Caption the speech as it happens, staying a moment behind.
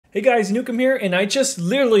Hey guys, Nukem here, and I just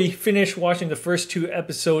literally finished watching the first two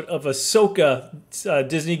episodes of Ahsoka.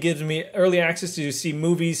 Disney gives me early access to see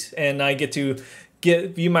movies, and I get to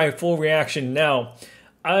view my full reaction now.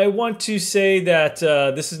 I want to say that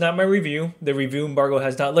this is not my review. The review embargo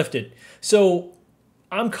has not lifted. So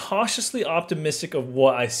I'm cautiously optimistic of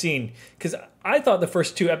what I've seen, because I thought the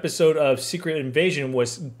first two episodes of Secret Invasion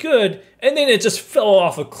was good, and then it just fell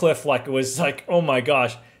off a cliff like it was like, oh my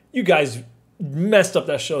gosh, you guys messed up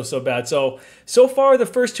that show so bad. So far, the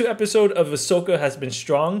first two episodes of Ahsoka has been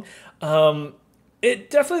strong.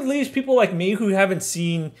 It definitely leaves people like me who haven't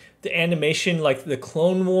seen the animation, like the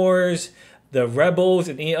Clone Wars, the Rebels,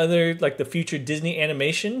 and any other like the future Disney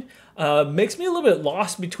animation. Makes me a little bit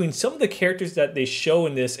lost between some of the characters that they show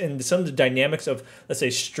in this and some of the dynamics of, let's say,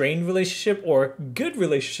 strained relationship or good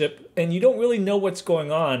relationship, and you don't really know what's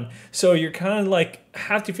going on. So you're kind of like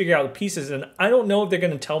have to figure out the pieces, and I don't know if they're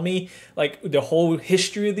going to tell me like the whole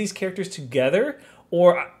history of these characters together,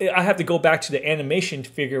 or I have to go back to the animation to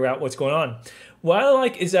figure out what's going on. What I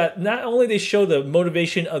like is that not only they show the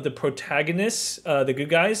motivation of the protagonists, the good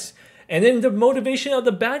guys, and then the motivation of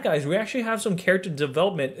the bad guys. We actually have some character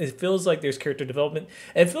development. It feels like there's character development.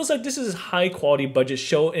 And it feels like this is a high quality budget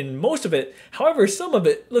show in most of it. However, some of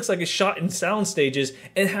it looks like it's shot in sound stages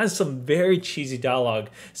and has some very cheesy dialogue.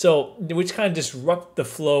 So, which kind of disrupt the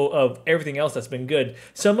flow of everything else that's been good.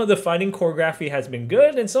 Some of the fighting choreography has been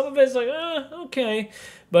good, and some of it's like, okay.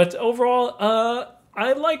 But overall,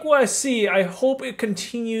 I like what I see. I hope it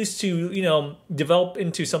continues to, develop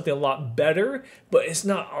into something a lot better, but it's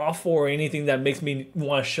not awful or anything that makes me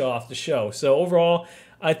want to shut off the show. So overall,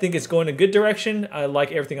 I think it's going in a good direction. I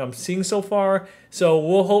like everything I'm seeing so far. So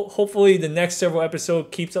we'll hopefully the next several episodes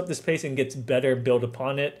keeps up this pace and gets better, build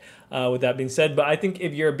upon it. With that being said, but I think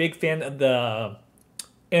if you're a big fan of the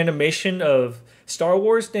animation of Star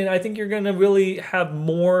Wars, then I think you're going to really have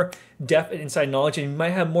more depth and inside knowledge, and you might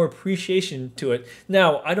have more appreciation to it.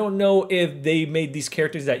 Now, I don't know if they made these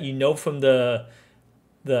characters that you know from the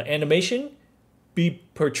animation be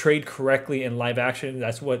portrayed correctly in live action.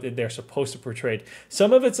 That's what they're supposed to portray.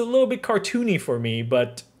 Some of it's a little bit cartoony for me,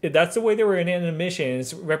 but if that's the way they were in animation and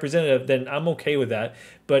it's representative, then I'm okay with that.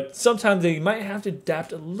 But sometimes they might have to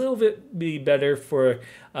adapt a little bit, be better for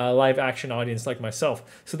a live action audience like myself.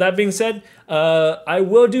 So that being said, I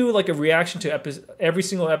will do like a reaction to every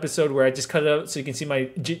single episode where I just cut it out so you can see my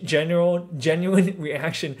genuine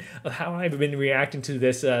reaction of how I've been reacting to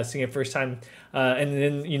this seeing it first time.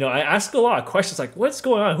 And then I ask a lot of questions like, what's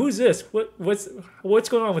going on? Who's this? What's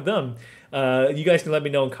going on with them? You guys can let me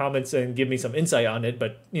know in comments and give me some insight on it,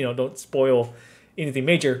 but don't spoil anything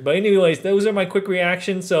major. But anyways, those are my quick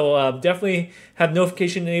reactions. So definitely have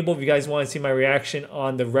notification enabled if you guys want to see my reaction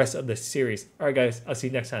on the rest of the series. All right, guys, I'll see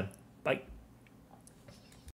you next time. Bye.